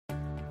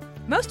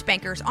Most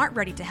bankers aren't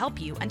ready to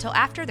help you until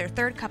after their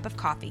third cup of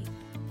coffee.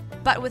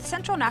 But with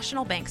Central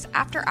National Bank's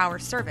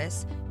after-hours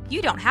service,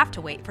 you don't have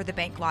to wait for the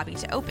bank lobby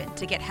to open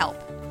to get help.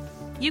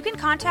 You can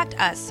contact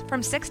us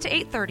from 6 to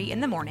 8:30 in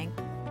the morning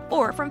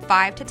or from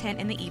 5 to 10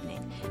 in the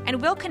evening,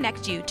 and we'll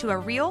connect you to a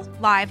real,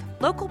 live,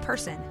 local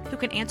person who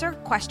can answer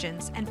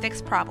questions and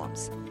fix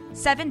problems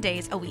 7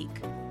 days a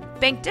week.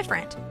 Bank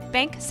different.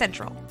 Bank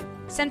Central.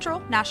 Central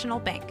National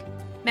Bank.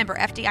 Member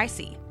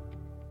FDIC.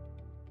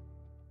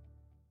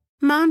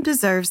 Mom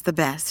deserves the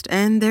best,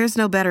 and there's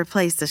no better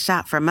place to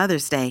shop for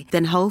Mother's Day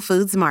than Whole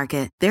Foods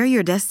Market. They're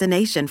your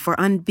destination for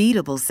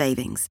unbeatable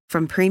savings,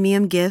 from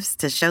premium gifts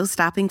to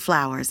show-stopping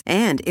flowers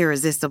and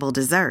irresistible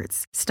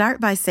desserts. Start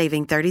by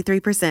saving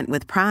 33%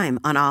 with Prime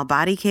on all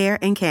body care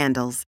and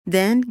candles.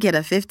 Then get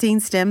a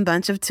 15-stem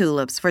bunch of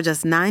tulips for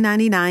just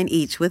 $9.99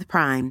 each with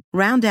Prime.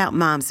 Round out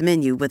Mom's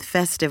menu with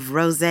festive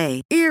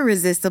rosé,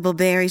 irresistible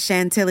berry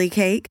chantilly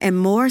cake, and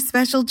more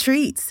special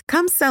treats.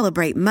 Come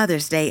celebrate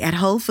Mother's Day at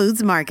Whole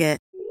Foods Market.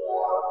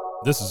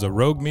 This is a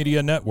Rogue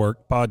Media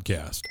Network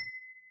podcast.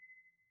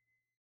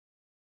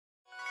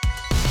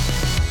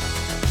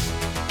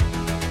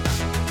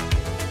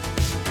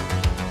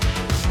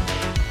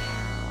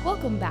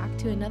 Welcome back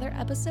to another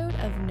episode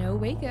of No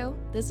Waco.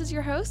 This is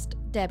your host,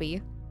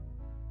 Debbie.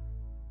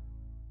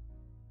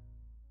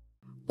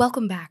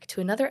 Welcome back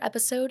to another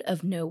episode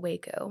of No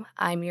Waco.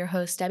 I'm your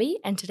host, Debbie,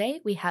 and today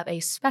we have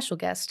a special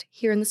guest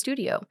here in the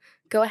studio.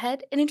 Go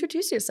ahead and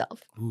introduce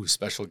yourself. Ooh,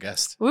 special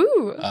guest.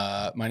 Ooh.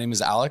 My name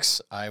is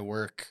Alex. I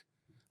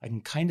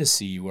can kind of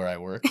see where I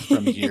work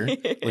from here,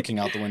 looking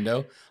out the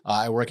window.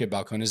 I work at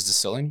Balcones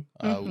Distilling,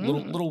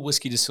 little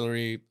whiskey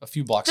distillery, a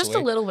few blocks away. Just a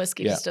little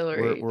whiskey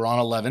distillery. We're on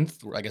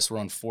 11th. I guess we're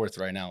on 4th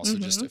right now, so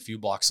just a few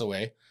blocks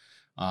away.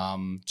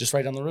 Just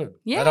right down the road.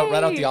 Yay.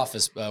 Right out the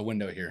office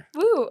window here.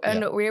 Woo!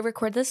 And we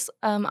record this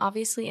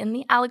obviously in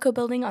the Alico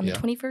building on the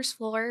 21st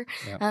floor.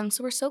 Yeah.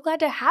 So we're so glad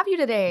to have you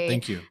today.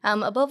 Thank you.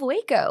 Above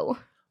Waco.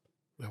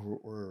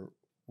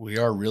 We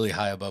are really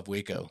high above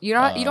Waco. You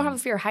don't have a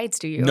fear of heights,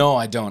 do you? No,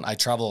 I don't. I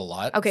travel a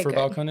lot for good.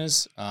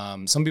 Balcones.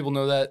 Some people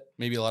know that.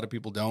 Maybe a lot of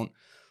people don't.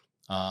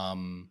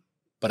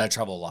 But I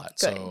travel a lot.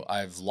 Good. So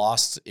I've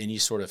lost any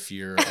sort of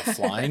fear of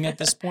flying at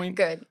this point.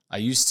 Good. I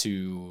used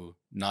to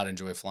not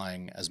enjoy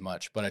flying as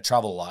much, but I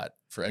travel a lot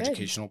for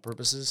educational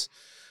purposes,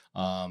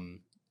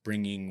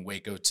 bringing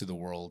Waco to the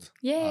world.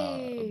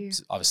 Yay.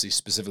 Obviously,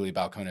 specifically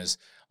Balcones,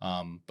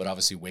 but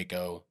obviously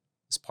Waco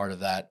is part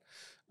of that.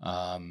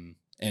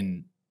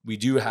 And we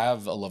do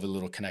have a lovely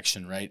little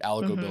connection, right?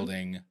 Alico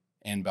building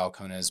and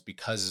Balcones,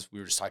 because we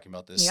were just talking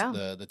about this,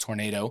 the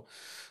tornado.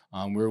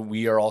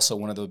 We are also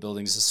one of the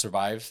buildings to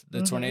survive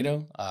the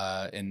tornado.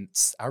 And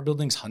it's our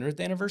building's 100th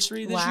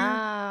anniversary this year.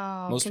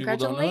 Wow. Most people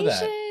don't know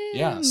that.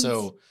 Yeah.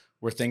 So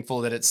we're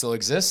thankful that it still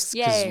exists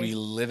because we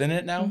live in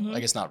it now. I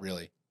guess not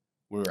really.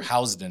 We're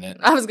housed in it.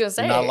 I was going to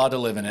say. We're not allowed to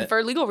live in it.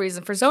 For legal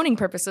reason, for zoning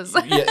purposes.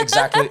 Yeah,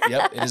 exactly.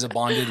 Yep. It is a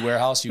bonded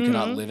warehouse. You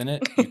cannot live in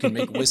it. You can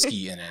make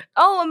whiskey in it.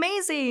 Oh,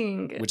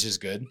 amazing. Which is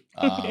good.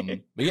 But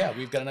yeah,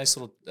 we've got a nice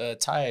little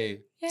tie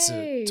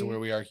to where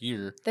we are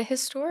here. The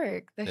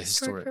historic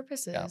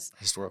purposes. Yeah,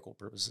 historical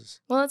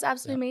purposes. Well, it's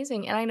absolutely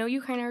amazing. And I know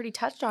you kind of already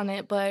touched on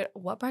it, but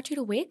what brought you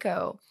to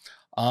Waco?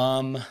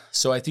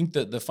 So I think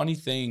that the funny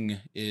thing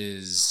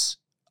is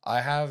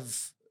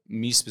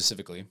me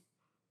specifically,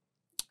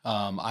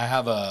 I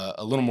have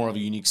a little more of a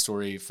unique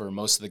story for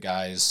most of the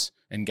guys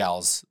and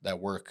gals that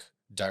work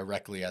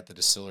directly at the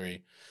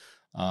distillery.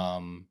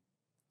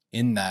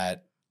 In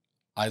that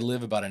I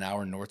live about an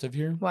hour north of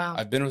here. Wow.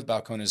 I've been with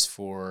Balcones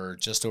for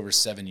just over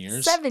 7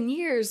 years. 7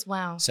 years.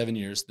 Wow. 7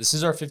 years. This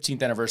is our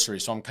 15th anniversary.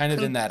 So I'm kind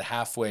of in that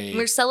halfway.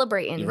 We're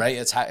celebrating. Right.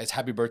 It's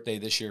happy birthday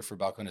this year for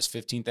Balcones'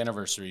 15th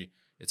anniversary.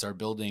 It's our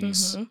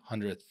building's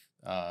 100th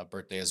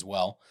birthday as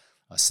well.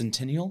 A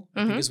centennial,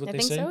 I think is what they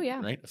say. So, yeah.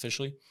 Right.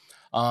 Officially.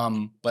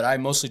 But I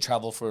mostly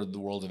travel for the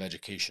world of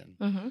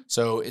education.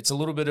 So it's a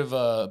little bit of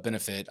a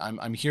benefit.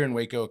 I'm here in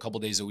Waco a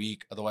couple days a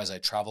week. Otherwise, I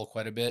travel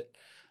quite a bit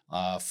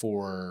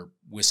for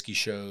whiskey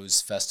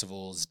shows,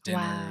 festivals,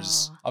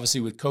 dinners. Wow. Obviously,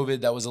 with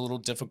COVID, that was a little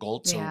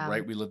difficult. So,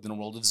 we lived in a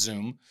world of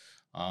Zoom,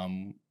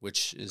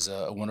 which is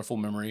a wonderful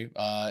memory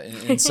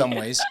in some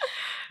ways.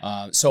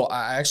 So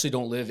I actually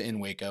don't live in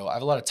Waco. I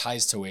have a lot of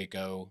ties to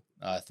Waco.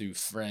 Through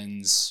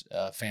friends,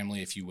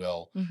 family, if you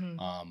will.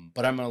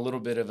 But I'm a little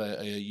bit of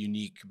a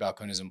unique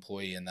Balcones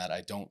employee in that I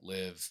don't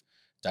live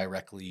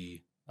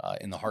directly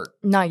in the heart.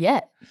 Not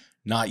yet.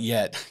 Not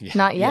yet. Yeah,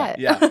 Not yet.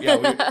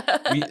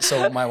 Yeah.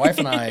 So my wife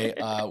and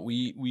I,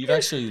 we've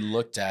actually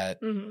looked at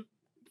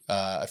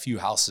a few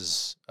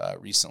houses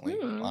recently.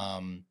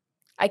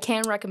 I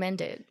can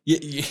recommend it.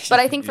 Yeah, but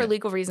I think for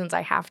legal reasons,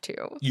 I have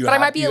to. I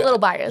might be a little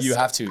biased. You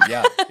have to,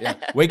 yeah.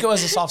 Waco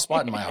has a soft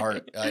spot in my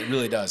heart. It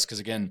really does. Because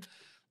again,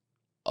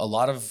 a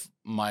lot of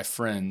my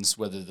friends,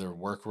 whether they're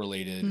work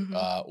related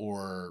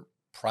or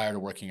prior to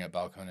working at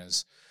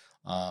Balcones,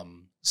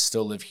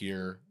 still live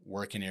here,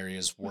 work in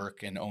areas,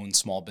 work and own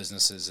small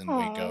businesses in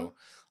Waco.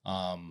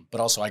 But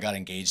also I got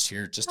engaged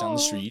here just down the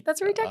street.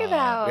 That's what we're talking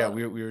about. Yeah,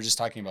 we were just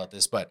talking about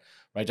this, but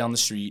right down the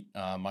street,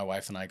 my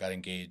wife and I got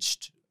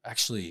engaged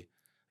actually,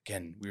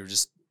 again, we were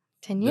just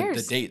 10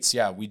 years. The dates.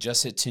 Yeah. We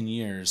just hit 10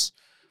 years,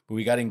 but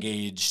we got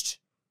engaged.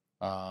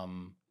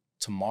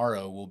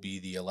 Tomorrow will be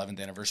the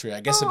 11th anniversary,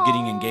 I guess, of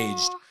getting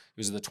engaged. It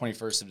was the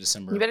 21st of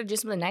December. You better do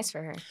something nice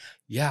for her.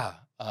 Yeah.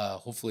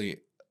 Hopefully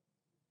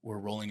we're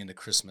rolling into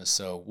Christmas,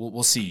 so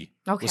we'll see.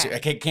 Okay. We'll see. I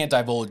can't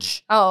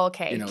divulge. Oh,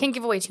 okay. Can't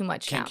give away too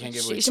much. Can't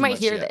give away she might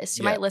hear this.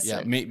 She might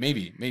listen. Yeah,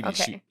 maybe.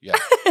 Okay.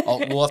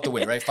 We'll have to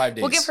wait, right? 5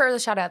 days. We'll give her the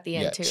shout out at the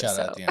end too. Shout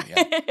out at the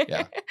end.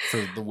 Yeah.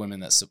 For the women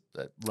that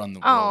run the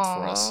world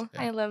for us.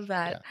 Yeah. I love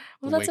that. Yeah.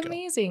 Well, that's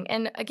amazing.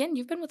 And again,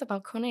 you've been with the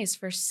Balcones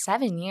for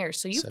 7 years,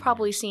 so you've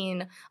probably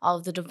seen all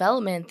of the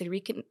development, the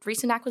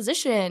recent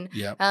acquisition,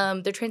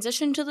 the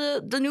transition to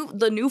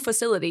the new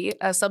facility,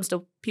 as some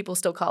people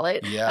still call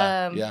it.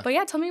 Yeah. But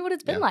yeah, tell me what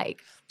it's been like.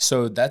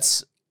 So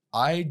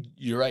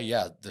you're right.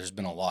 Yeah, there's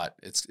been a lot.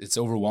 It's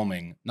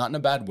overwhelming, not in a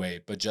bad way,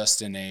 but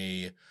just in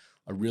a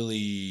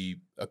really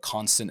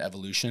constant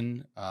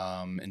evolution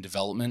and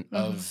development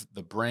of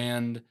the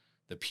brand,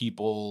 the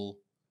people,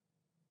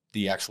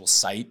 the actual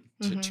site.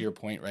 To your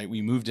point, right?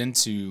 We moved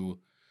into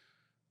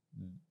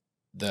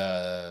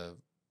the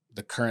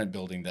current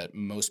building that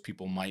most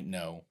people might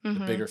know,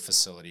 the bigger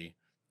facility,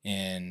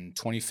 in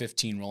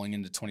 2015, rolling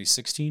into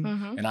 2016,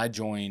 and I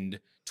joined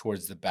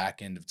towards the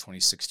back end of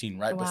 2016,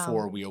 right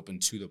before we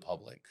opened to the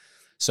public.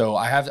 So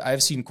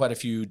I've seen quite a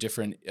few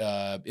different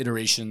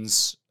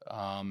iterations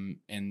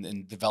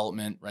and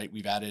development, right?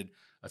 We've added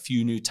a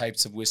few new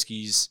types of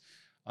whiskeys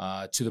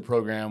to the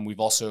program. We've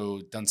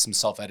also done some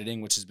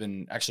self-editing, which has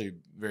been actually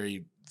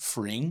very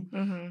freeing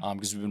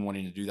because we've been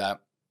wanting to do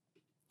that.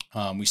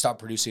 We stopped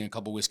producing a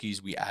couple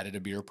whiskeys. We added a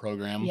beer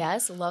program.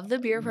 Yes, love the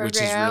beer program. Which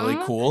is really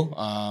cool.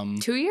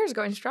 2 years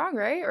going strong,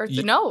 right? Or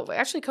no,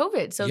 actually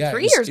COVID. So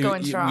 3 years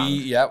going strong.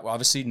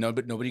 Obviously,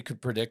 nobody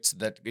could predict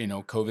that,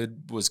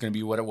 COVID was going to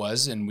be what it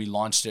was. And we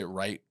launched it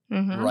right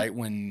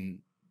when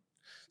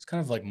it's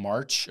kind of like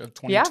March of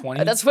 2020.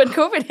 Yeah, that's when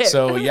COVID hit.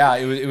 So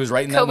it was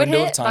right in that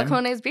window of time.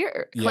 Balcones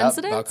beer.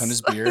 Coincidence? Yeah,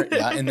 Balcones beer.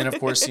 Yeah. And then of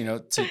course,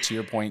 to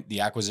your point, the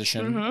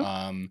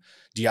acquisition,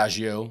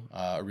 Diageo,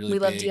 a really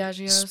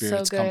big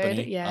spirits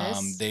company.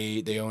 Yes.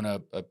 They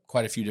own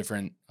quite a few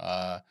different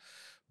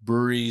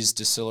breweries,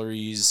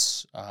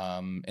 distilleries,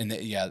 and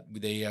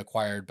they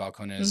acquired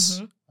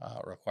Balcones,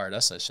 or acquired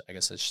us, I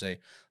guess I should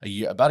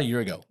say, about a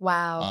year ago.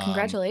 Wow!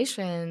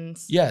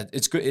 Congratulations. Yeah,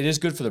 it's good. It is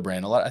good for the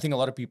brand. I think a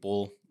lot of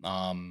people,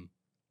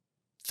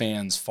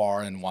 fans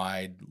far and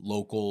wide,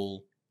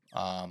 local,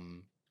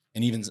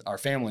 and even our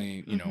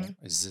family,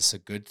 is this a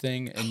good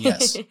thing? And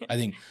yes, I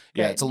think,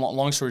 it's a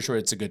long story short,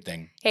 it's a good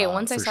thing. Hey,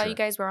 once I saw you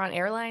guys were on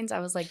airlines, I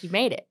was like, you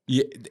made it.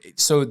 Yeah.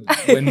 So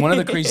when one of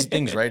the crazy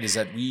things, right, is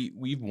that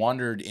we've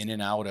wandered in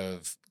and out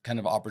of kind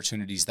of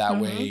opportunities that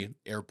way,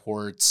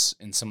 airports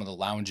and some of the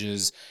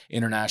lounges,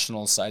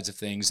 international sides of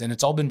things. And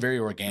it's all been very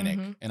organic.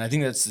 And I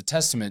think that's the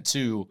testament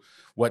to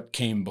what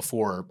came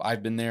before.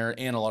 I've been there,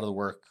 and a lot of the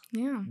work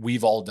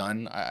we've all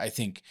done, I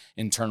think,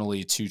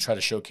 internally to try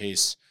to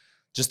showcase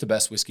just the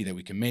best whiskey that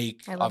we can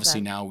make.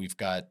 Obviously, now we've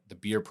got the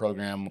beer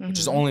program, which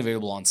is only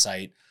available on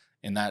site,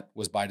 and that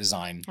was by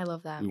design. I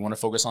love that. We want to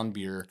focus on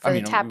beer.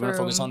 We want to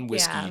focus on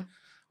whiskey.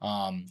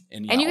 And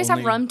you guys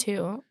have rum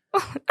too.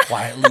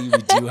 Quietly, we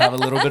do have a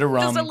little bit of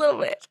rum. Just a little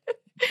bit.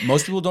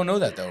 Most people don't know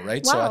that though,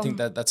 right? Wow. So I think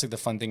that's like the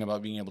fun thing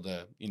about being able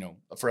to,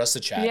 for us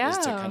to chat is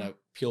to kind of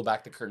peel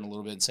back the curtain a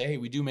little bit and say, hey,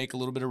 we do make a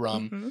little bit of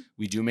rum.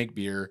 We do make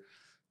beer.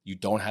 You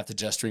don't have to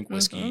just drink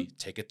whiskey.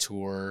 Take a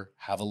tour,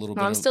 have a little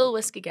bit I'm still a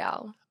whiskey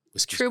gal.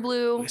 True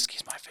Blue.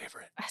 Whiskey's my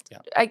favorite.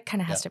 It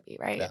kind of has to be,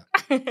 right?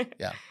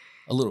 Yeah.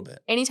 A little bit.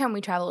 Anytime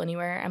we travel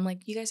anywhere, I'm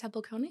like, you guys have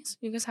Balcones?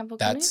 You guys have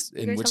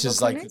Balcones? Which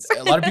is like,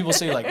 a lot of people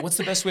say, like, what's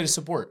the best way to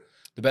support?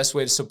 The best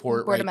way to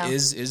support, word right,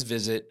 is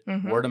visit,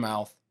 word of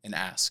mouth, and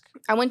ask.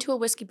 I went to a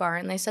whiskey bar,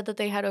 and they said that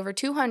they had over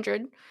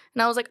 200. And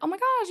I was like, oh my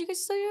gosh, you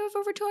guys say you have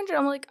over 200.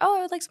 I'm like, oh,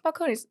 I would like some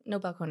Balcones. No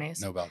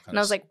Balcones. And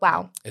I was like,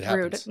 wow, it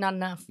rude. Happens. Not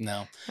enough.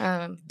 No.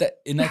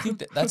 And I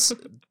think that's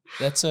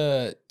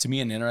to me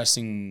an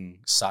interesting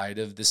side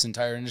of this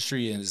entire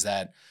industry is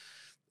that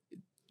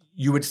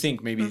you would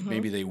think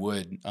maybe they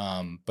would,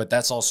 but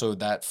that's also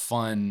that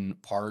fun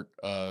part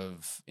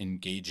of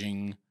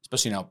engaging,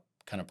 especially now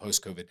kind of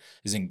post-COVID,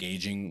 is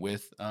engaging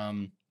with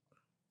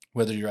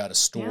whether you're at a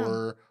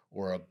store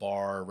or a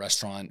bar,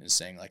 restaurant, is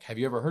saying like, have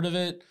you ever heard of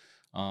it?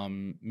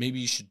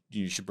 Maybe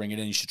you should bring it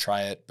in, you should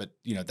try it. But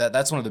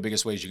that's one of the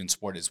biggest ways you can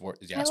support it is word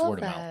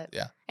of mouth.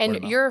 Yeah.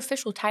 And your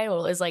official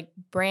title is like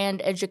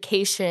brand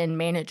education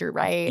manager,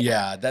 right?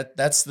 Yeah,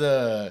 that's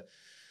the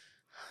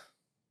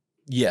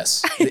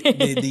yes.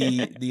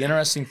 The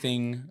interesting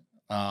thing,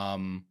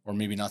 or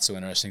maybe not so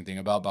interesting thing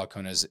about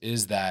Balcones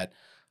is that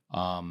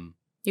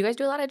you guys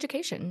do a lot of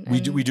education. We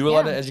do a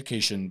lot of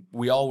education.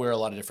 We all wear a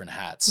lot of different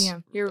hats.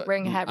 Yeah, you're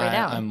wearing a hat right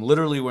now. I'm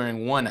literally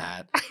wearing one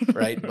hat,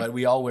 right? But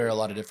we all wear a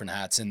lot of different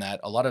hats in that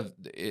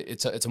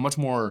it's a much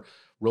more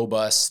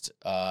robust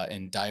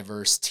and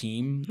diverse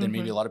team than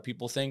maybe a lot of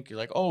people think. You're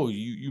like, oh,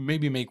 you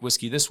maybe make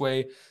whiskey this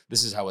way.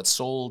 This is how it's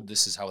sold.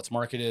 This is how it's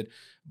marketed.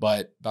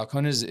 But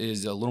Balcones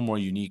is a little more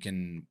unique,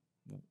 and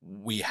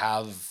we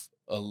have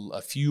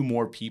a few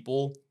more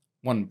people.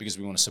 One, because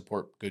we want to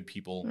support good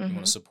people. We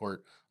want to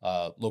support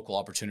local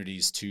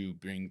opportunities to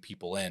bring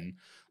people in.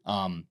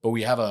 But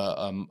we have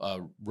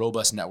a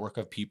robust network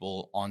of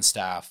people on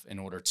staff in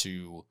order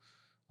to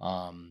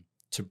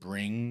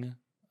bring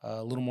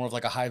a little more of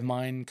like a hive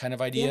mind kind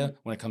of idea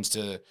when it comes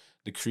to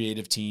the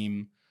creative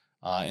team,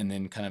 and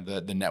then kind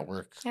of the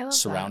network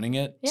surrounding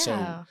it. Yeah.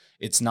 So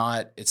it's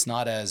not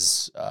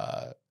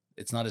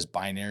as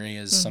binary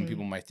as some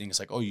people might think. It's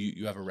like, oh,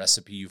 you have a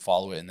recipe, you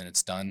follow it, and then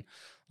it's done.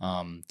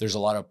 There's a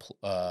lot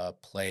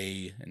of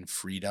play and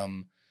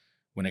freedom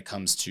when it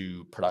comes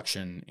to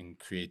production and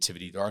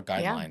creativity. There are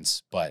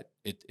guidelines, but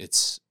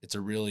it's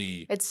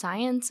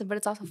science, but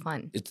it's also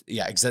fun.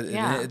 Exactly.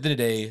 At the end of the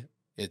day,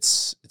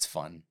 it's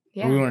fun.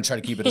 Yeah. We want to try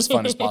to keep it as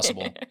fun as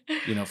possible,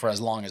 for as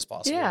long as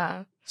possible.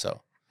 Yeah.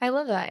 So I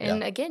love that.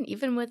 And again,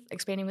 even with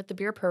expanding with the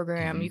beer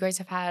program, you guys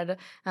have had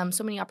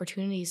so many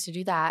opportunities to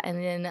do that. And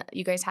then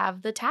you guys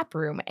have the tap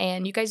room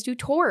and you guys do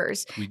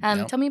tours.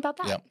 Tell me about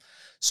that. Yep.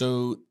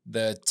 So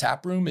the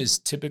tap room is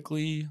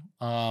typically,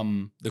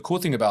 the cool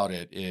thing about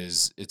it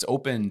is it's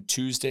open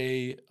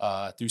Tuesday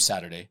through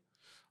Saturday,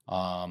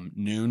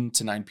 noon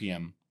to 9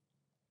 p.m.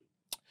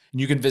 And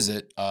you can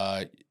visit.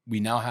 We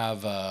now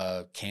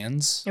have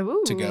cans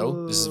to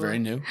go. This is very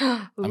new.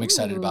 I'm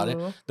excited about it.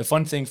 The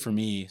fun thing for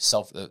me,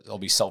 I'll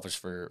be selfish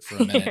for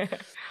a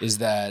minute, is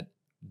that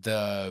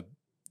the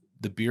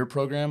beer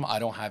program I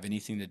don't have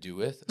anything to do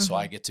with, so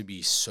I get to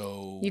be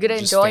you get to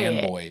enjoy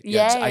fanboy. It.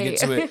 Yeah,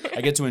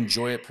 I get to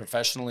enjoy it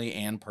professionally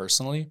and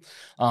personally.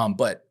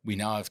 But we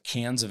now have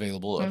cans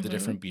available of the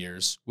different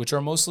beers, which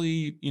are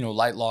mostly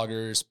light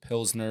lagers,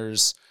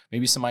 pilsners,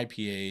 maybe some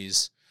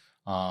IPAs.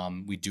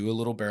 We do a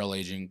little barrel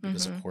aging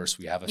because of course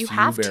we have a few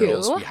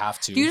barrels. We have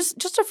to use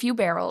just a few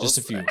barrels. Just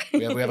a few.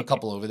 We have a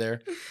couple over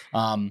there.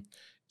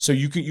 So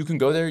you can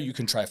go there. You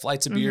can try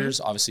flights of beers.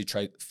 Obviously,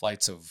 try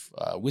flights of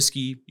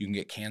whiskey. You can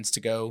get cans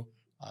to go.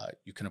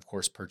 You can of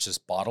course purchase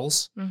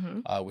bottles,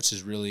 which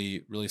is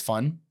really really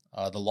fun.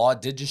 The law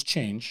did just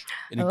change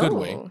in a good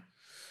way.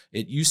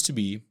 It used to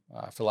be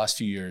for the last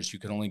few years you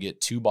could only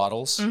get 2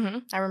 bottles.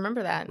 I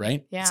remember that.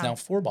 Right? Yeah. It's now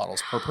 4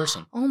 bottles per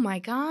person. Oh my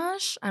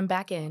gosh, I'm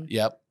back in.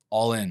 Yep,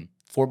 all in.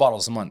 4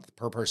 bottles a month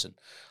per person.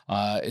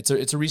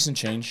 It's a recent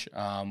change.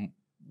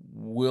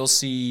 We'll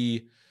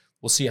see.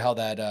 We'll see how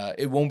that,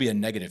 it won't be a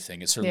negative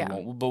thing. It certainly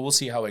won't, but we'll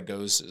see how it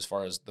goes as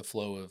far as the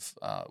flow of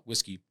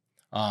whiskey.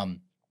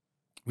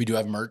 We do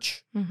have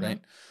merch, right?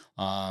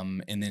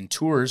 And then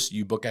tours,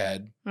 you book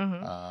ahead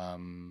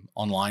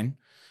online,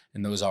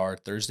 and those are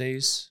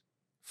Thursdays,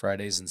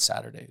 Fridays, and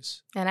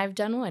Saturdays. And I've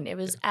done one. It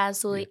was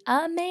absolutely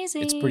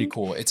amazing. It's pretty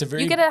cool.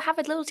 You get to have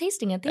a little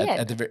tasting at the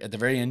end. At the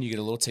very end, you get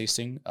a little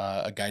tasting,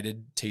 a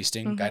guided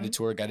tasting, guided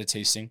tour, guided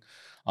tasting.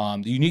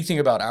 The unique thing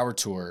about our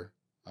tour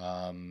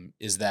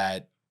is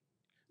that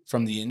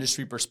from the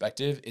industry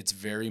perspective, it's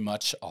very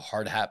much a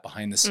hard hat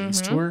behind the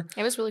scenes tour.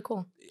 It was really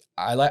cool.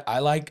 I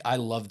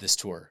love this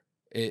tour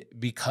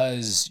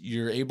because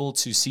you're able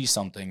to see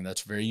something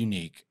that's very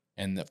unique.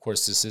 And of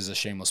course, this is a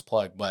shameless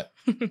plug, but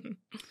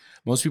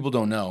most people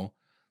don't know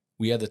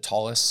we have the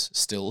tallest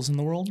stills in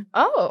the world.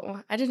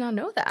 Oh, I did not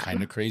know that.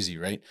 Kind of crazy,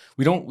 right?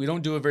 We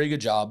don't do a very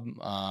good job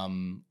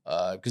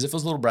because it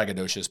feels a little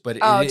braggadocious, but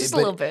just a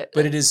little bit.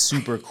 But it is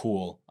super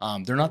cool.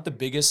 They're not the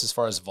biggest as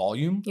far as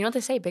volume. You know what they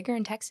say? Bigger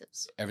in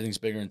Texas. Everything's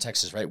bigger in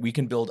Texas, right? We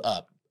can build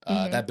up.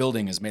 That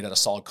building is made out of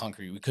solid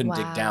concrete. We couldn't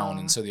dig down,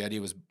 and so the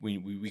idea was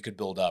we could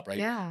build up, right?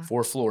 Yeah.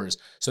 4 floors.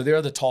 So they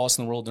are the tallest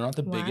in the world. They're not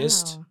the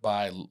biggest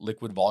by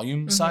liquid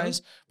volume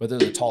size, but they're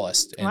the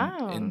tallest.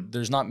 And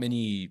there's not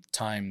many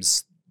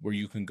times where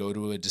you can go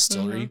to a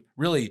distillery,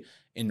 really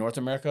in North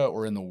America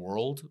or in the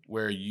world,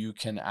 where you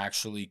can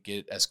actually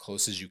get as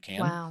close as you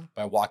can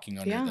by walking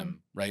under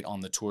them, right,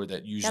 on the tour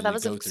that usually that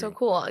was go so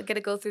cool. I get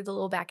to go through the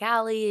little back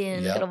alley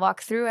and get to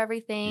walk through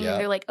everything.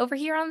 They're like, over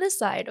here on this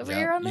side, over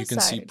here on this side. You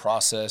can see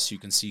process, you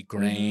can see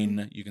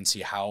grain, you can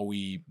see how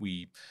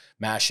we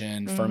mash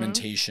in,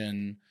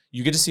 fermentation.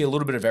 You get to see a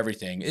little bit of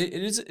everything.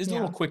 It's a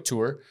little quick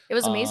tour. It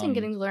was amazing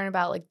getting to learn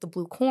about like the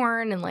blue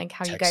corn and like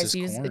how you guys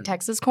use the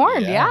Texas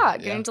corn.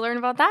 Getting to learn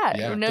about that.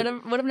 Yeah.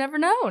 Would have never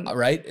known.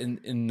 Right.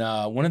 And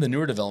one of the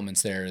newer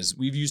developments there is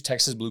we've used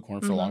Texas blue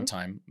corn for a long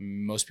time.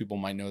 Most people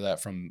might know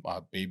that from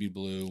Baby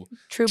Blue.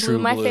 True Blue,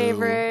 my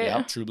favorite.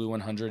 Yeah, True Blue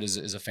 100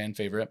 is a fan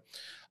favorite.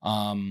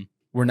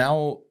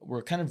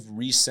 We're kind of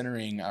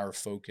recentering our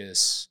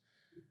focus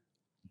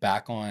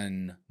back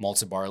on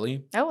malted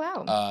barley. Oh,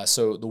 wow.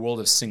 So the world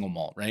of single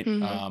malt, right?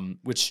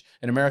 Which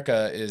in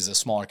America is a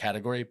smaller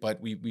category,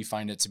 but we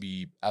find it to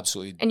be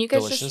absolutely delicious. And you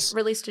guys just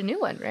released a new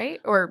one,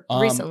 right? Or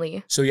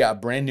recently? So yeah, a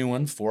brand new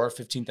one for our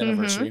 15th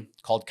anniversary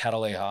called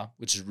Cataleja,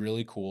 which is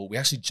really cool. We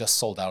actually just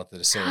sold out at the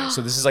distillery.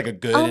 So this is like a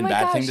good and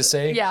bad thing to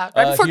say. Yeah,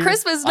 right before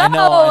Christmas. No.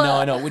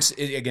 I know. Which,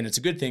 again, it's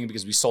a good thing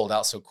because we sold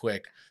out so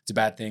quick. It's a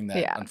bad thing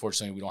that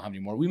unfortunately we don't have any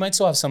more. We might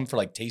still have some for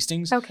like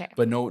tastings,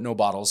 but no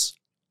bottles.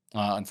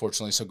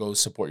 Unfortunately, so go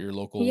support your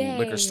local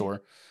liquor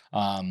store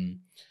in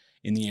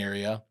the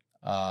area.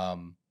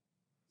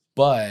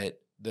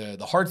 But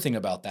the hard thing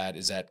about that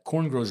is that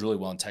corn grows really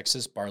well in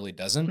Texas, barley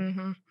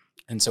doesn't.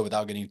 And so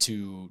without getting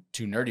too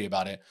nerdy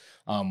about it,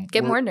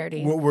 get more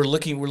nerdy. We're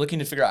looking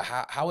to figure out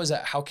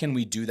how can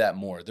we do that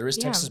more? There is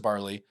Texas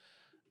barley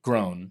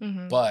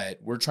grown, but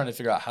we're trying to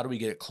figure out how do we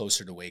get it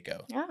closer to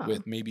Waco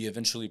with maybe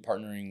eventually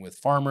partnering with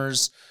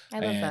farmers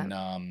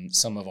and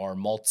some of our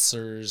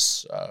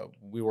maltsters.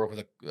 We work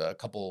with a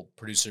couple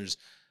producers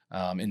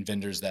and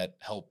vendors that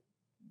help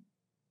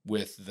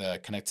with the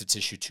connective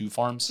tissue to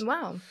farms.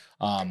 Wow.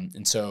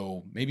 And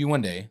so maybe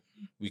one day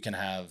we can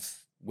have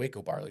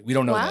Waco barley. We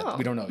don't know that.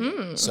 We don't know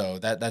yet. So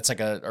that's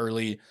like a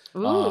early.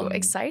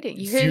 Exciting!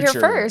 You hear here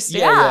first.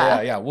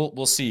 Yeah.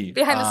 We'll see.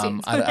 Behind the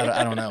scenes.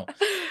 I don't know.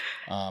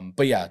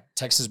 But yeah,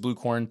 Texas blue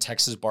corn,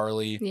 Texas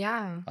barley.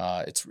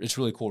 Yeah. It's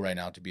really cool right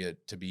now to be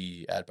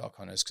at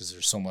Balcones because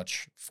there's so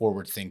much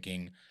forward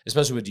thinking,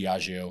 especially with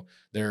Diageo.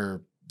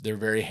 They're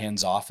very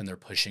hands off and they're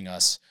pushing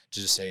us to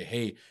just say,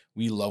 hey,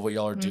 we love what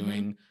y'all are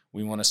doing.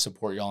 We want to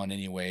support y'all in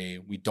any way.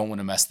 We don't want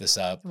to mess this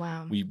up.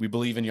 Wow. We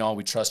believe in y'all.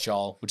 We trust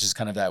y'all, which is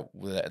kind of that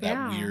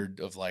weird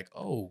of like,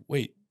 oh,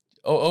 wait.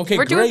 Oh, okay,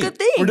 We're great. Doing good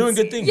things. We're doing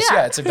good things.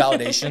 Yeah, it's a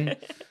validation,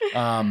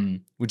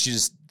 which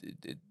is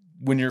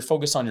when you're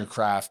focused on your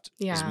craft,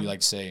 as we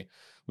like to say,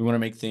 we want to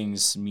make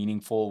things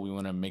meaningful. We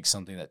want to make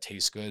something that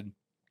tastes good.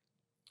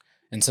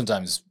 And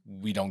sometimes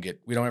we don't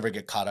ever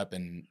get caught up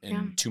in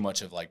too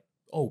much of like,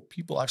 oh,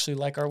 people actually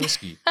like our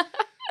whiskey.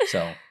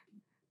 So,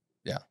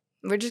 yeah.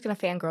 We're just going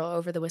to fangirl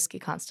over the whiskey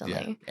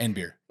constantly. Yeah, and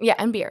beer. Yeah,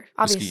 and beer,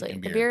 obviously.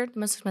 And beer. The beer, the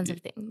most expensive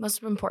thing.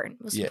 Most important.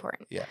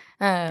 Yeah,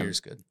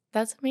 beer's good.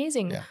 That's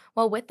amazing. Yeah.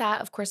 Well, with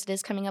that, of course, it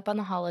is coming up on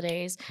the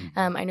holidays.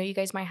 I know you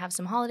guys might have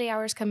some holiday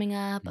hours coming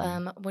up.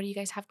 What do you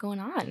guys have going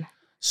on?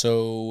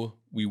 So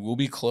we will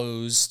be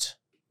closed,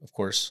 of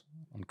course,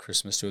 on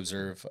Christmas to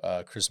observe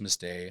Christmas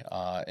Day.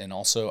 And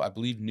also, I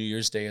believe New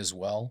Year's Day as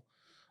well.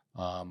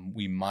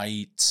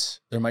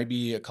 There might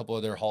be a couple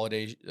other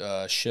holiday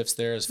shifts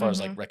there as far as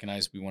like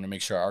recognize we want to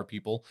make sure our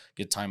people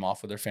get time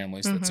off with their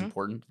families. That's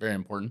important, very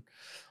important.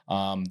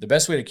 The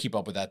best way to keep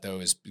up with that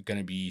though is going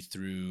to be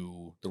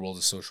through the world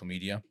of social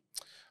media.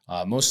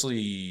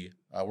 Mostly,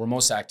 we're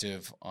most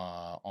active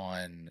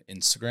on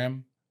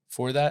Instagram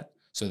for that.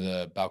 So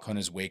the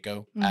Balcones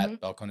Waco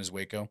at Balcones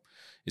Waco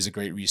is a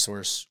great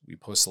resource. We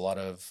post a lot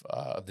of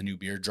the new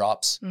beer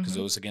drops because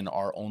those again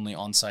are only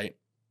on site.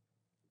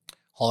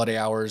 Holiday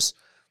hours,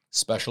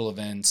 special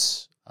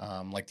events,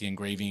 like the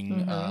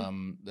engraving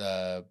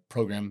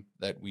program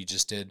that we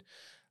just did.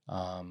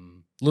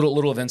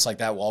 Little events like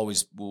that will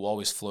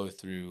always flow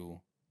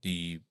through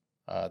the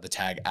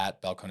tag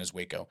at Balcones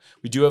Waco.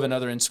 We do have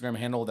another Instagram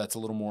handle that's a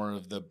little more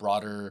of the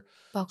broader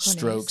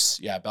strokes.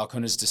 Yeah,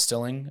 Balcones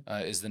Distilling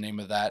is the name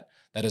of that.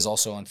 That is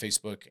also on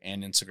Facebook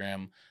and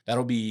Instagram.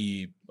 That'll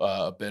be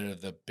a bit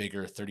of the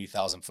bigger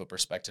 30,000 foot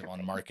perspective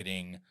on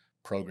marketing,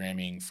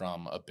 programming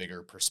from a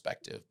bigger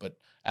perspective. But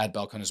at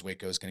Balcones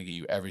Waco is going to get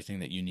you everything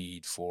that you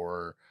need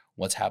for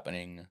what's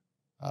happening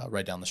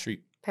right down the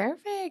street.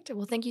 Perfect.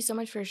 Well, thank you so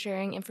much for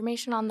sharing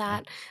information on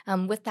that.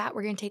 With that,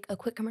 we're going to take a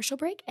quick commercial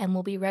break and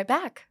we'll be right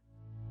back.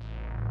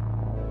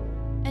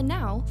 And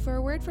now for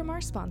a word from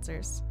our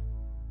sponsors.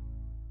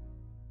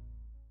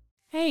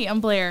 Hey,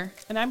 I'm Blair.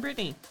 And I'm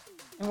Brittany.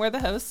 And we're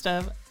the host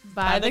of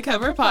By the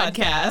Cover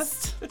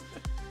Podcast.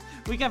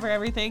 We cover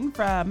everything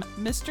from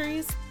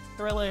mysteries,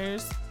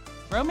 thrillers,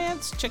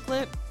 romance, chick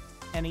lit,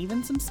 and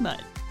even some smut.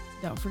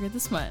 Don't forget the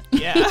smut.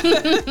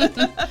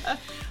 Yeah.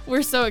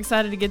 We're so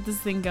excited to get this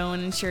thing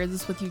going and share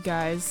this with you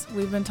guys.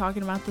 We've been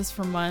talking about this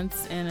for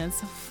months, and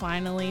it's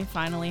finally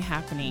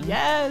happening.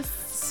 Yes.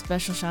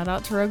 Special shout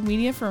out to Rogue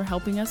Media for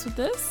helping us with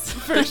this.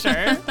 For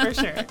sure.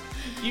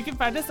 You can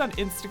find us on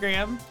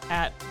Instagram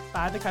at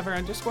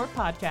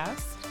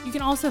bythecover_podcast. You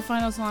can also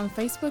find us on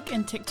Facebook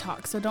and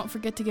TikTok, so don't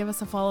forget to give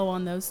us a follow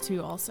on those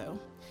too also.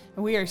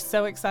 And we are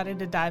so excited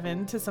to dive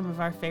into some of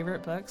our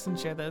favorite books and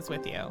share those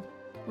with you.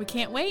 We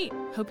can't wait.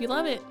 Hope you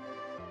love it.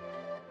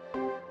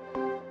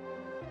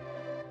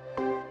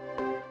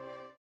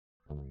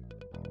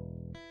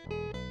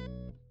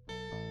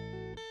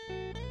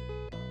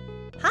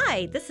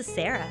 Hi, this is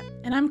Sarah.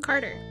 And I'm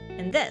Carter.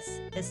 And this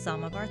is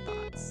Some of Our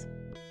Thoughts.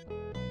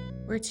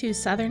 We're two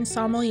Southern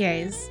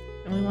sommeliers,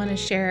 and we want to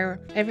share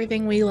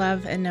everything we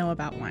love and know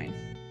about wine.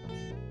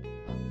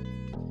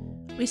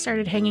 We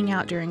started hanging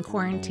out during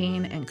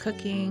quarantine and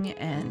cooking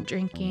and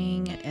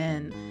drinking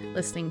and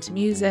listening to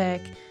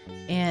music,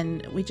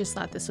 and we just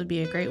thought this would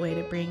be a great way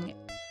to bring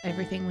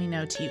everything we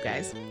know to you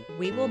guys.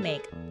 We will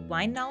make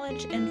wine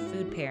knowledge and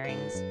food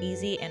pairings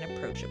easy and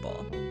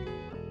approachable.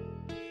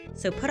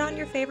 So put on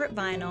your favorite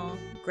vinyl,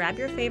 grab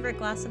your favorite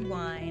glass of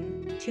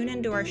wine, tune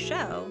into our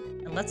show,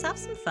 and let's have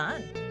some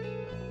fun.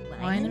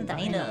 Wine and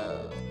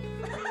vinyl.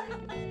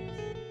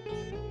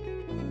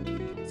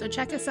 So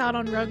check us out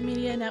on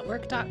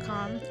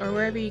roguemedianetwork.com or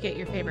wherever you get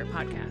your favorite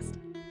podcast.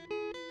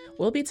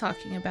 We'll be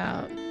talking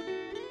about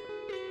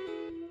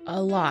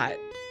a lot.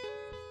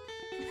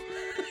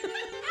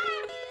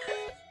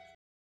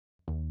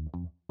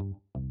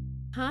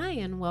 Hi,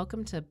 and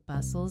welcome to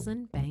Bustles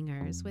and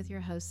Bangers with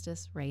your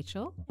hostess,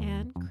 Rachel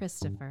and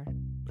Christopher.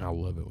 I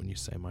love it when you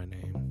say my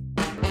name.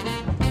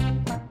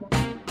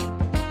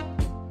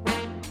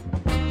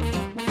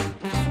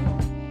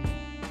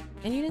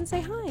 And you didn't say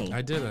hi.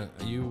 I didn't.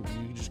 You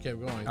just kept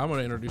going. I'm going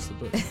to introduce the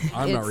book.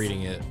 I'm not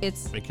reading it.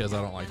 It's because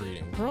I don't like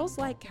reading. Girls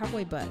like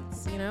cowboy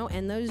butts,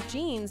 and those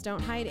jeans don't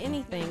hide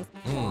anything.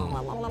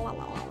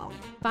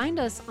 Find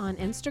us on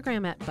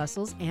Instagram at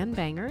Bustles and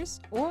Bangers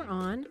or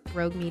on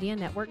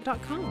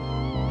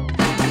roguemedianetwork.com.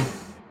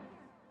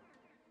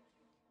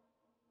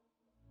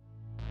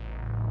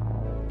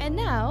 And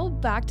now,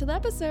 back to the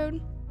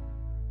episode.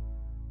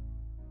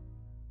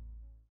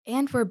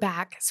 And we're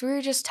back. So we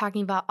were just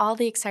talking about all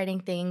the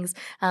exciting things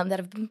that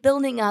have been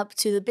building up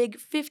to the big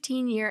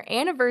 15-year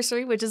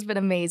anniversary, which has been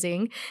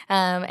amazing.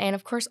 And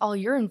of course, all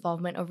your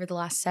involvement over the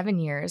last 7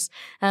 years.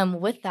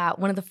 With that,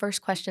 one of the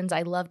first questions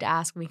I love to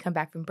ask when we come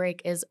back from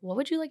break is, what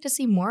would you like to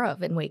see more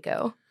of in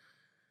Waco?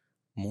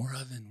 More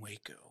of in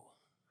Waco?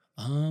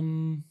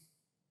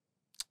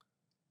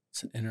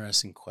 It's an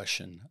interesting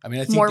question. I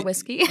mean, I think more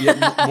whiskey.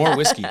 More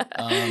whiskey.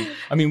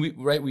 I mean,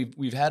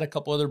 we've had a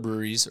couple other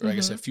breweries, or I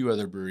guess a few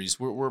other breweries.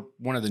 We're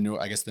one of the new,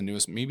 I guess the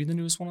newest, maybe the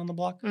newest one on the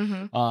block.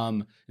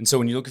 And so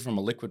when you look at it from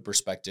a liquid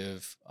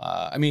perspective,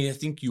 I mean, I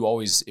think it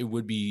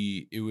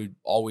would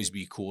always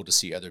be cool to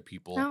see other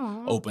people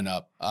open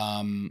up.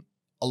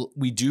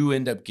 We do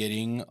end up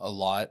getting a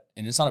lot,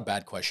 and it's not a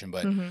bad question,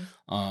 but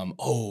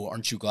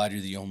aren't you glad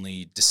you're the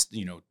only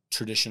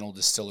traditional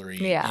distillery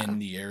in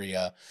the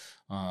area?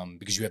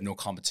 Because you have no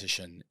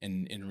competition.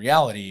 And in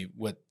reality,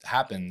 what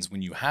happens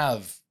when you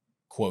have,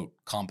 quote,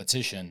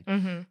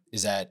 competition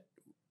is that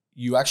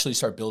you actually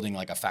start building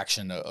like a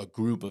faction, a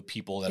group of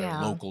people that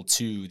are local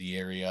to the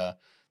area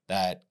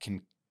that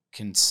can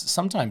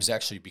sometimes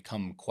actually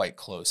become quite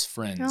close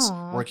friends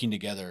working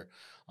together.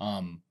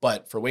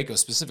 But for Waco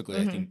specifically,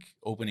 I think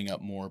opening up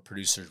more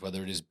producers,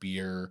 whether it is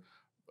beer,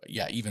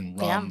 even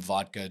rum,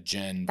 vodka,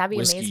 gin, that'd be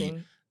whiskey,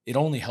 amazing. It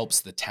only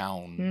helps the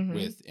town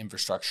with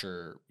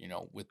infrastructure,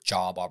 with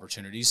job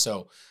opportunities.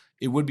 So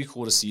it would be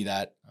cool to see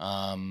that.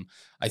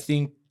 I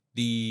think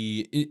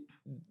the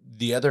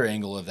other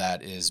angle of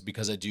that is,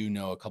 because I do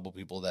know a couple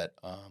people that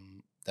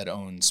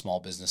own small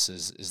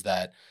businesses, is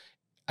that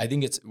I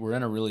think we're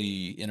in a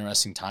really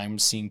interesting time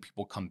seeing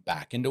people come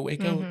back into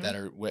Waco that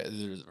are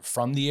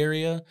from the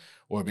area,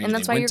 or maybe and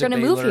that's why you're going to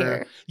move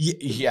here.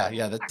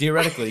 Yeah. That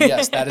theoretically,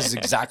 yes, that is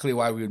exactly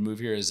why we would move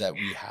here. Is that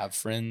we have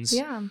friends,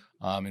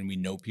 and we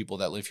know people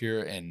that live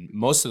here, and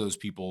most of those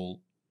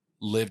people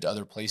lived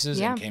other places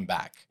and came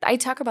back. I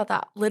talk about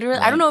that literally.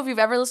 Right. I don't know if you've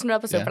ever listened to an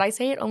episode, but I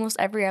say it almost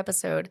every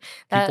episode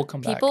that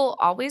people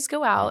always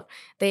go out,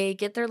 they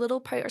get their little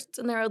parts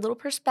and their little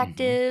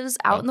perspectives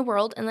out in the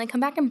world, and then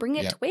come back and bring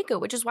it to Waco,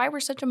 which is why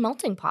we're such a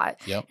melting pot.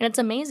 And it's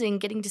amazing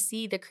getting to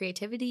see the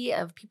creativity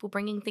of people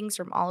bringing things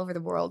from all over the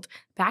world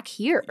back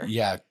here.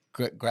 Yeah,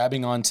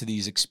 grabbing onto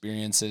these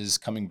experiences,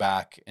 coming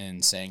back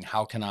and saying,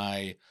 how can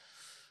I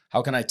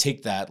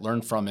take that,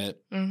 learn from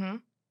it,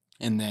 and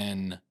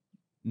then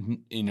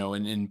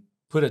and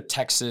put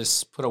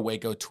a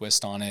Waco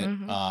twist on it,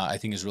 I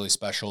think is really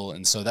special.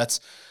 And so that's,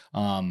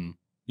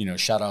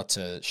 shout out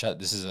to,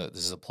 this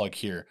is a plug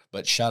here,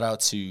 but shout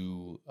out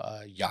to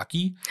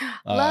Yaki.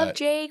 Love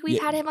Jake.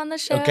 We've had him on the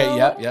show. Okay.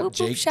 Yep. Whoop,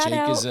 Jake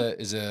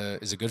is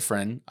a good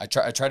friend. I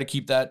try to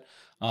keep that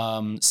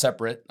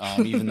separate,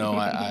 even though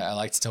I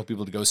like to tell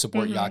people to go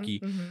support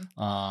Yaki,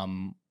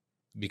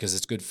 because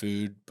it's good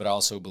food. But I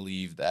also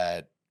believe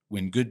that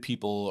when good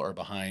people are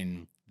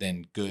behind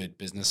then good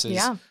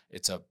businesses,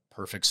 it's a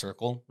perfect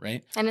circle,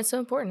 right? And it's so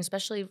important,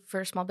 especially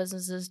for small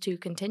businesses to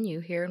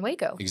continue here in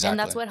Waco. Exactly. And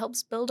that's what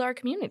helps build our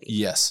community.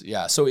 Yes.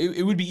 Yeah. So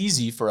it would be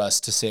easy for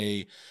us to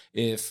say,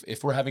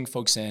 if we're having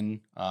folks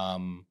in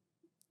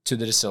to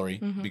the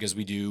distillery, because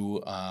we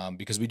do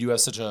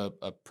have such a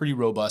pretty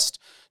robust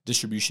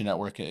distribution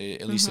network,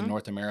 at least in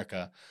North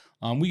America.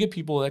 We get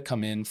people that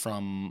come in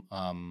from,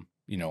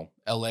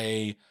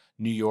 LA,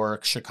 New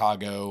York,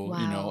 Chicago,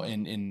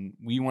 and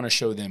we want to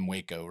show them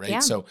Waco, right? Yeah.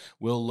 So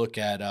we'll look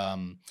at,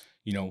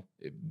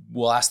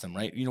 we'll ask them,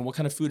 right? What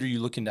kind of food are you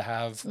looking to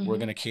have? We're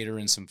going to cater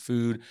in some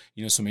food,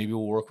 so maybe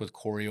we'll work with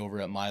Corey over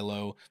at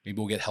Milo. Maybe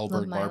we'll get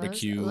Hellberg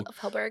Barbecue. I love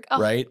Hellberg.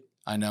 Right?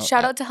 I know.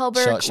 Shout out to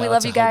Hellberg. We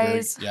love you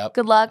guys. Yep.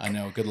 Good luck. I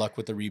know. Good luck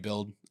with the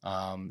rebuild.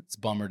 It's a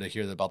bummer to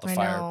hear about the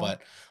fire,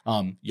 but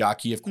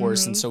Yaki, of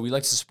course. And so we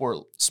like to support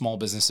small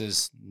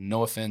businesses.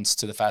 No offense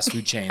to the fast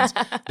food chains.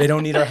 They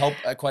don't need our help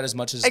quite as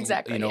much as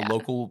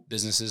local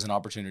businesses and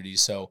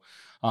opportunities. So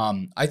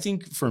I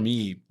think for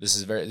me, this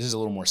is a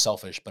little more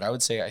selfish, but I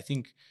would say I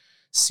think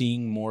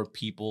seeing more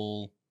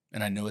people,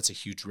 and I know it's a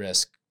huge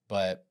risk,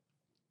 but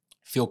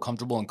feel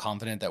comfortable and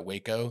confident that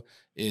Waco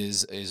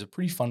is a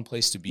pretty fun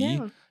place to be.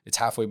 Yeah. It's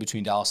halfway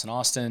between Dallas and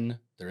Austin.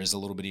 There is a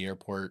little bitty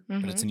airport,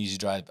 but it's an easy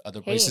drive. Other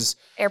places.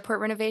 Airport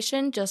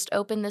renovation just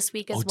opened this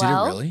week as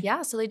well. Did it really?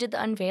 Yeah. So they did the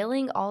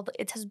unveiling.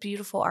 It has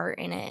beautiful art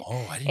in it. Oh,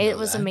 I didn't know that. It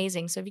was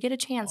amazing. So if you get a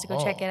chance to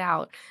go check it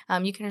out,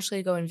 you can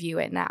actually go and view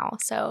it now.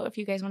 So if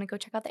you guys want to go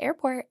check out the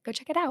airport, go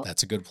check it out.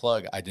 That's a good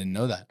plug. I didn't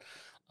know that.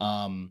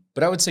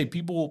 But I would say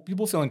people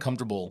feeling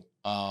comfortable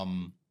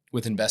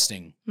with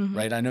investing,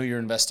 right? I know you're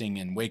investing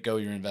in Waco,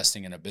 you're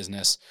investing in a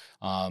business,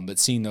 but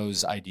seeing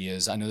those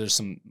ideas, I know there's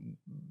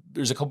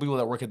a couple people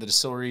that work at the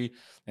distillery,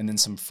 and then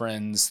some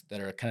friends that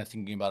are kind of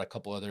thinking about a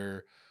couple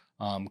other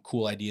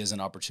cool ideas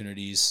and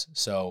opportunities.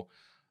 So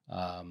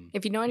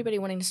if you know anybody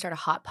wanting to start a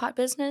hot pot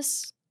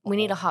business, we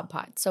need a hot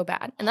pot so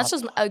bad. And that's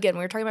just, again,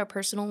 we were talking about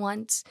personal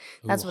ones.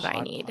 That's what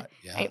I need.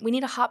 Yeah. We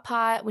need a hot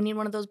pot. We need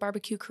one of those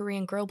barbecue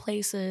Korean grill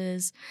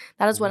places.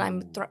 That is what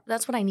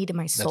that's what I need in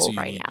my soul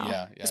right now.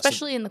 Yeah.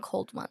 Especially in the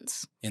cold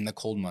months. In the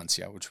cold months,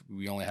 yeah, which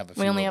we only have a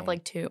few. We only have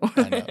like 2.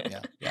 I know,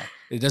 yeah.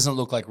 It doesn't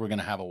look like we're going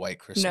to have a white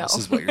Christmas,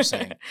 is what you're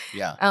saying.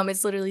 Yeah.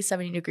 It's literally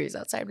 70 degrees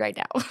outside right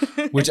now.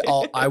 Which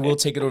I will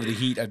take it over the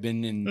heat. I've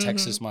been in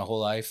Texas my whole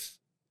life.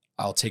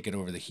 I'll take it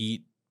over the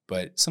heat.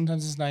 But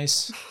sometimes it's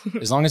nice,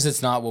 as long as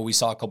it's not what we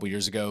saw a couple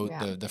years ago.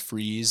 Yeah. The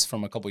freeze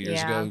from a couple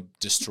years ago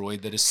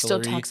destroyed the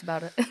distillery. Still talks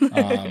about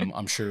it.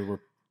 I'm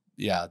sure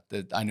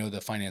I know the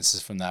finances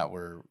from that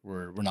were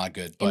not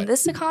good. But in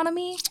this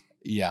economy,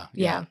 yeah.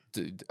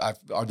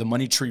 The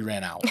money tree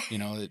ran out.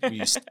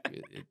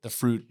 The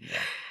fruit.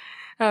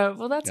 Yeah.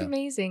 Well, that's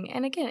amazing.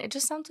 And again, it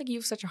just sounds like you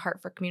have such a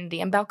heart for community,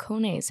 and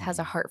Balcones has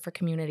a heart for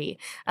community.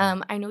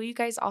 I know you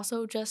guys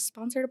also just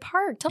sponsored a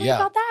park. Tell me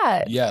about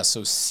that. Yeah.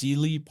 So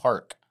Sealy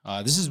Park.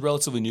 This is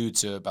relatively new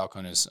to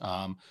Balcones.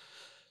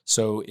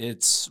 So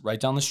it's right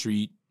down the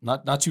street,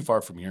 not too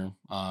far from here.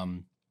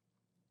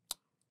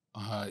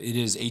 It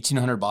is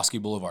 1800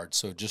 Bosque Boulevard,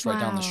 so just right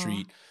down the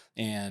street.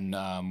 And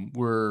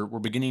we're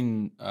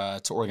beginning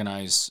to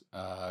organize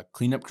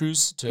cleanup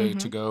crews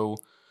to go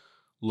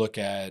look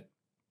at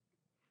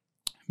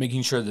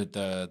making sure that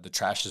the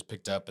trash is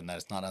picked up and that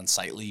it's not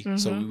unsightly.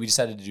 So we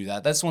decided to do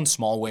that. That's one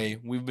small way.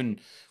 We've been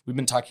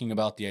talking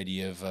about the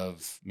idea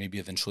of maybe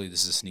eventually,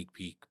 this is a sneak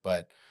peek,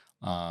 but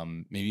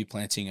maybe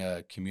planting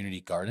a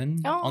community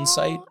garden on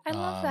site. I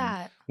love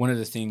that. One of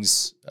the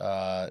things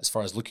as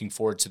far as looking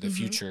forward to the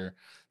future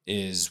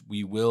is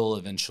we will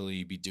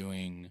eventually be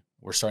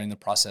we're starting the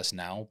process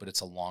now, but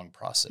it's a long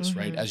process,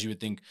 right? As you would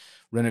think,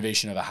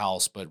 renovation of a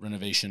house, but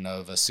renovation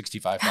of a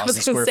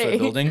 65,000 square foot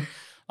building.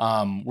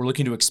 We're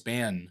looking to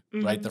expand,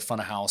 right? The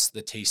front of house,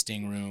 the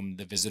tasting room,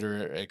 the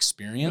visitor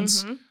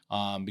experience,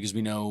 because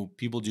we know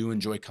people do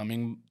enjoy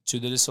coming to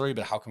the distillery,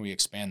 but how can we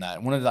expand that?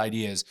 And one of the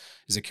ideas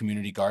is a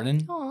community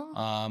garden.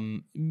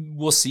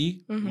 We'll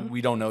see.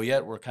 We don't know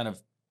yet. We're kind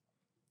of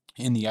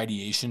in the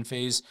ideation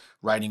phase,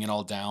 writing it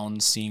all down,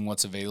 seeing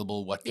what's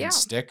available, what can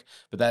stick.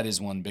 But that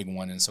is one big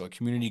one. And so a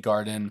community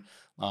garden,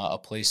 a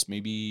place,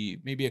 maybe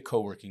a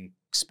co-working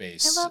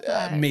space. I love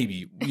that.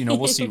 Maybe,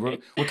 we'll see. We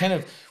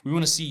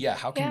want to see,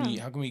 how can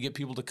we get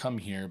people to come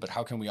here, but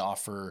how can we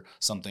offer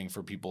something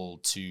for people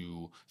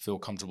to feel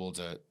comfortable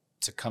to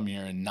come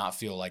here and not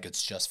feel like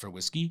it's just for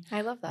whiskey. I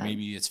love that.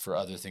 Maybe it's for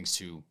other things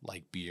too,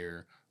 like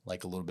beer,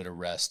 like a little bit of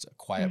rest, a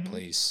quiet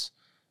place.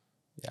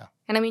 Yeah.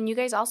 And I mean, you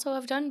guys also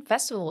have done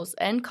festivals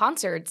and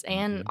concerts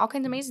and all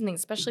kinds of amazing things,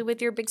 especially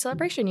with your big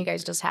celebration you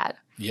guys just had.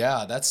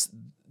 Yeah, that's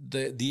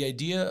the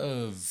idea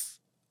of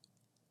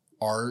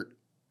art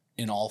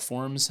in all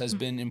forms has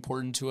been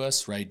important to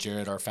us, right?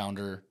 Jared, our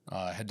founder,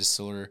 head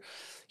distiller,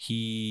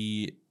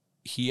 he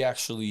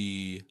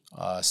actually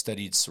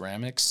studied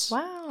ceramics.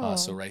 Wow.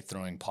 So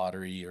throwing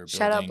pottery or building.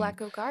 Shout out Black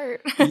Oak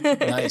Art.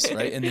 Nice,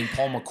 right? And then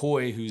Paul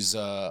McCoy, who's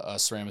a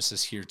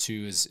ceramicist here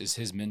too, is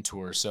his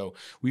mentor. So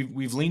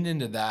we've leaned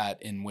into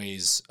that in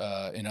ways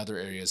in other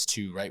areas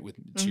too, right? With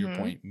to your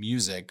point,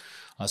 music.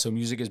 So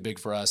music is big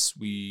for us.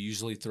 We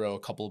usually throw a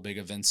couple of big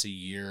events a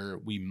year.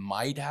 We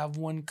might have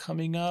one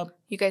coming up.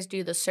 You guys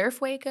do the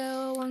Surf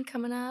Waco one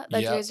coming up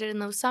that you guys did in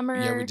the summer.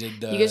 Yeah, we did.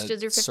 You guys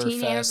did your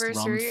 15th anniversary.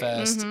 Rum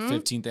Fest,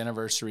 15th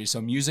anniversary. So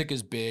music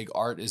is big.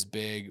 Art is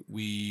big.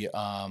 We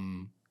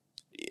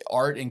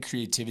art and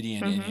creativity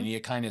in any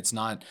kind. It's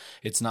not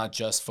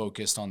just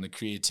focused on the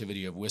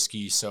creativity of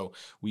whiskey. So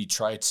we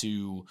try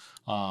to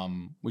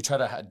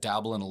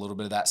dabble in a little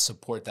bit of that,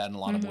 support that in a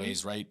lot of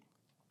ways, right?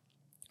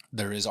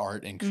 There is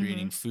art in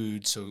creating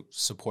food, so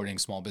supporting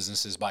small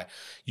businesses by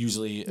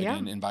usually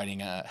again inviting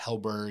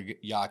Hellberg,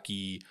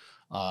 Yaki,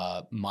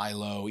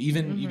 Milo,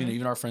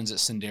 even our friends at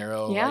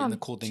Sendero, right, and the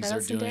cool things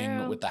they're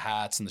doing with the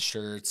hats and the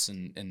shirts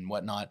and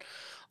whatnot.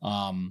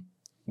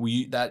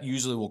 That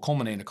usually will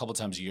culminate a couple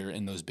times a year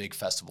in those big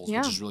festivals,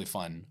 which is really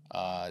fun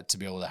to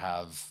be able to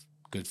have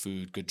good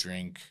food, good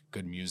drink,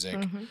 good music.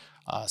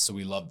 So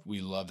we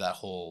love that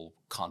whole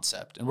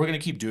concept, and we're gonna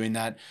keep doing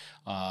that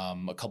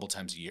a couple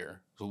times a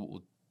year.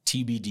 So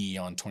TBD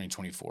on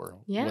 2024,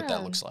 what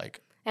that looks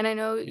like. And I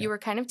know you were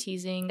kind of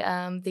teasing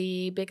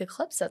the big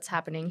eclipse that's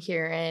happening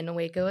here in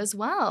Waco as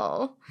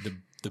well.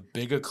 The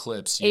big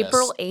eclipse,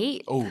 April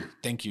 8th. Oh,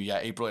 thank you. Yeah,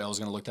 April. I was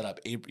going to look that up.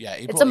 April.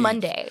 It's a 8th.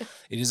 Monday.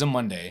 It is a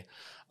Monday.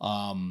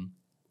 I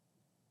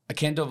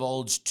can't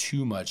divulge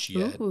too much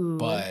yet,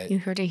 but you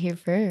heard it here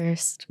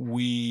first.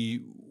 We're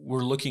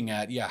looking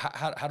at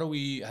how do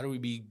we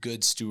be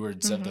good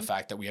stewards of the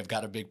fact that we have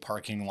got a big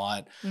parking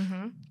lot.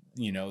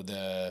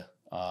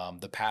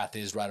 The path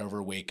is right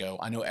over Waco.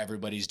 I know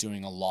everybody's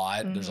doing a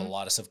lot. There's a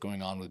lot of stuff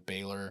going on with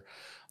Baylor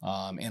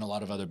and a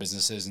lot of other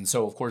businesses. And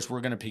so, of course,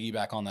 we're going to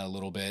piggyback on that a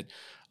little bit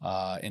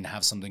and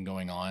have something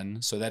going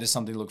on. So that is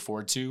something to look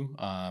forward to.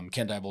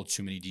 Can't divulge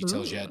too many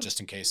details yet, just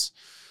in case.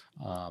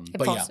 But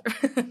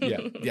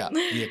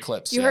the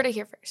eclipse. You heard it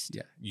here first.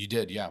 Yeah, you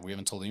did. Yeah, we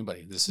haven't told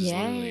anybody. This is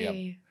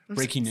literally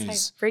breaking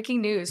news.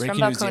 Breaking news from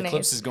Balcones. The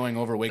eclipse is going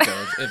over Waco.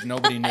 If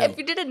nobody knew. If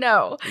you didn't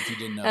know.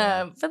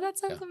 But that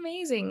sounds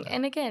amazing.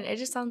 And again, it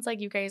just sounds like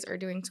you guys are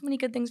doing so many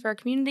good things for our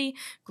community,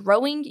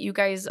 growing. You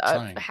guys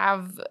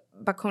have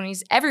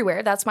Balcones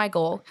everywhere. That's my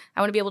goal.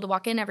 I want to be able to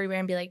walk in everywhere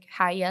and be like,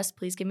 hi, yes,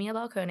 please give me a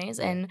Balcones,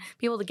 and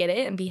be able to get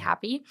it and be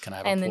happy. Can I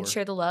have and then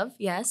share the love.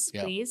 Yes,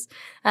 please.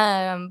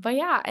 But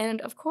yeah, and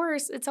of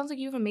course, it sounds like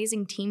you have an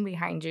amazing team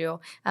behind you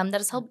that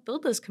has helped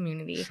build this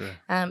community. Sure.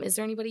 Is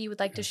there anybody you would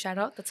like to shout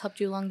out that's helped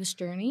you along this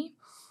journey?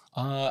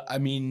 I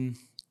mean,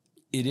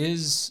 it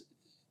is,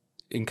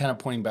 and kind of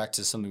pointing back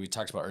to something we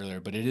talked about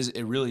earlier, but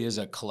it really is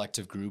a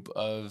collective group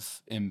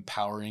of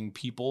empowering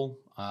people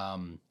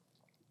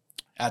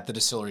at the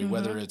distillery,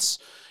 whether it's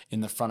in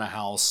the front of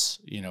house,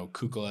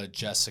 Kukla,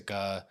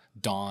 Jessica,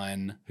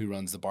 Dawn, who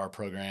runs the bar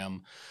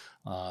program,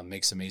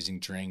 makes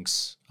amazing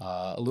drinks.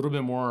 A little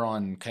bit more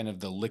on kind of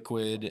the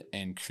liquid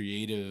and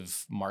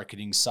creative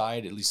marketing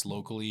side, at least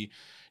locally.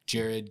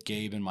 Jared,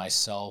 Gabe, and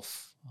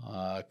myself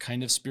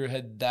kind of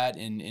spearhead that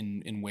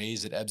in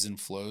ways that ebbs and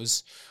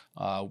flows.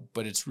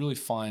 But it's really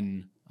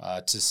fun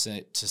to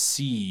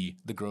see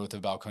the growth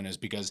of Balcones,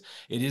 because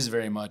it is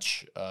very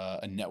much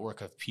a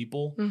network of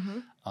people.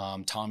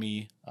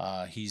 Tommy,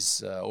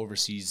 he's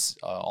oversees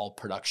all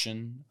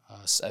production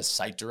as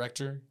site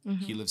director.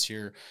 He lives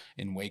here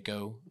in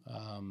Waco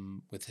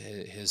with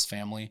his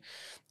family,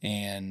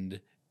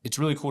 and it's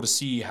really cool to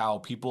see how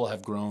people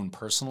have grown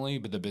personally,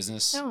 but the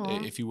business,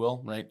 if you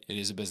will, right? It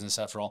is a business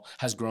after all,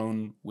 has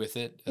grown with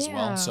it as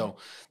well. So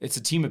it's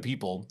a team of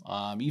people,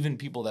 even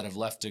people that have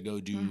left to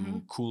go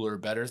do cooler,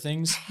 better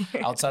things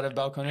outside of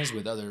Balcones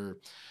with other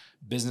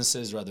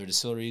businesses or other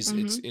distilleries.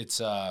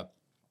 It's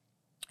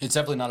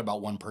definitely not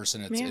about one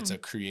person. It's a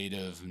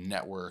creative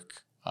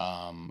network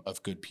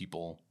of good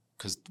people,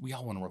 because we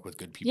all want to work with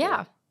good people.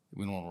 Yeah.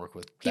 We don't want to work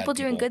with people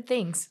doing good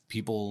things.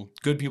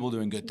 Good people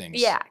doing good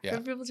things. Yeah.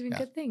 Good people doing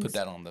good things. Put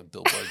that on the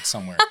billboard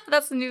somewhere.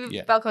 That's the new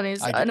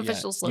Balcones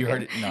unofficial slogan. You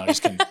heard it. No,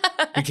 just kidding.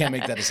 We can't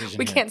make that decision.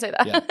 We can't say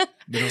that. But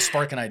it'll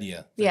spark an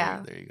idea.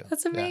 There you go.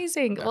 That's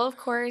amazing. Well, of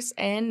course.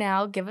 And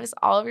now give us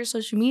all of your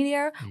social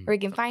media where we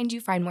can find you,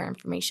 find more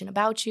information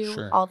about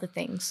you, all the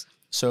things.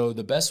 So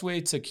the best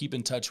way to keep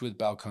in touch with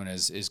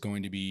Balcones is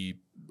going to be,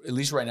 at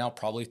least right now,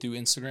 probably through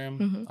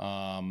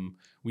Instagram.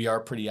 We are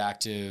pretty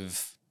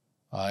active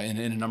in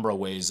a number of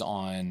ways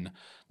on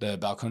the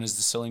Balcones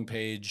Distilling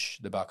page,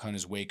 the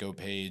Balcones Waco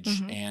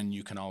page, and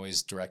you can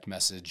always direct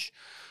message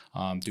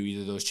through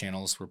either of those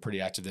channels. We're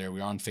pretty active there.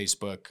 We're on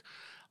Facebook.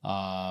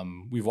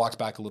 We've walked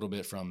back a little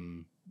bit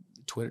from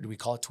Twitter. Do we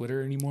call it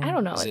Twitter anymore? I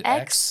don't know. Is it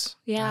X?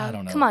 Yeah. I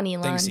don't know. Come on,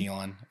 Elon. Thanks,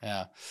 Elon.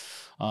 Yeah.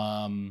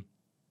 And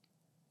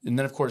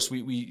then, of course,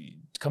 we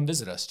come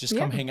visit us. Just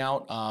come hang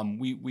out.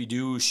 We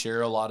do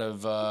share a lot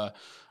of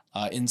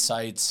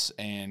insights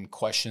and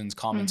questions,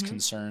 comments,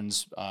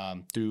 concerns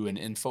through an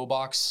info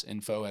box,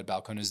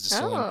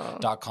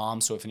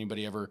 info@balconesdistilling.com. So if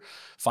anybody ever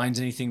finds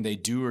anything they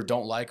do or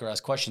don't like or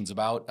ask questions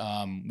about,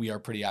 we are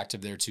pretty active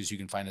there too, so you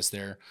can find us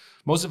there.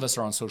 Most of us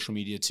are on social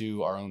media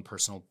too, our own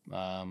personal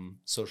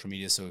social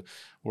media, so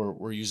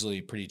we're usually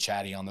pretty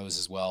chatty on those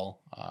as well.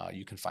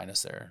 You can find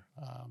us there,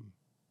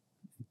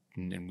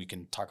 and we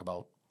can talk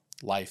about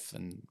life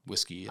and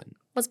whiskey. And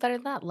what's better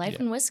than that? Life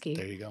and whiskey.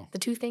 There you go. The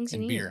two things you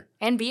need. Beer.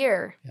 And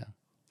beer. Yeah.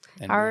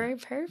 All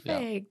right, perfect.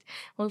 Yeah.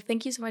 Well,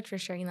 thank you so much for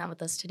sharing that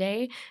with us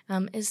today.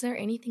 Is there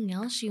anything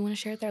else you want to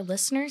share with our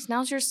listeners?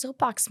 Now's your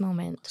soapbox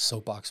moment.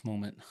 Soapbox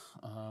moment.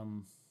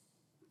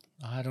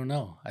 I don't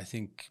know. I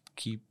think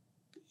keep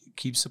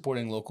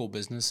supporting local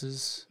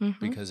businesses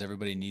because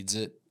everybody needs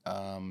it.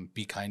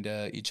 Be kind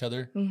to each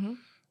other.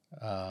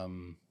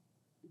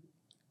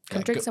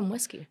 Go drink some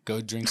whiskey.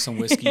 Go drink some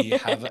whiskey.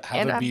 Have a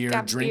beer.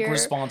 Drink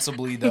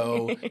responsibly,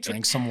 though.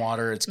 Drink some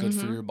water. It's good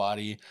for your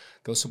body.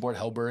 Go support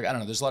Hellberg. I don't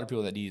know. There's a lot of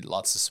people that need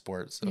lots of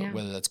support. So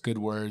whether that's good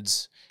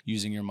words,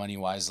 using your money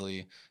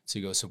wisely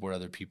to go support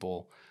other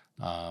people.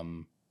 I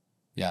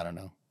don't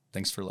know.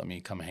 Thanks for letting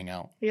me come hang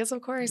out. Yes,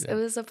 of course. It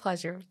was a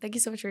pleasure. Thank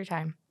you so much for your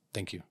time.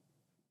 Thank you.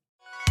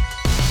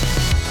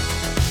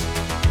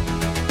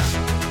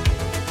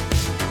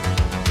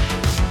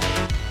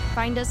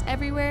 Find us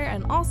everywhere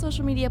on all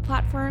social media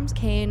platforms,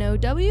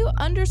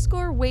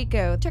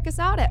 KNOW_Waco. Check us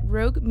out at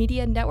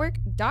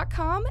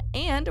roguemedianetwork.com,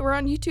 and we're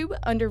on YouTube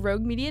under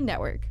Rogue Media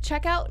Network.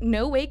 Check out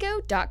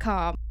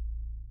nowaco.com.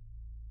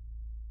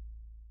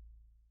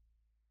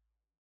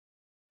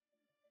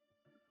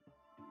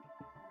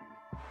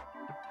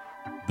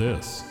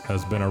 This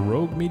has been a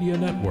Rogue Media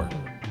Network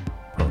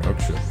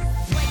production.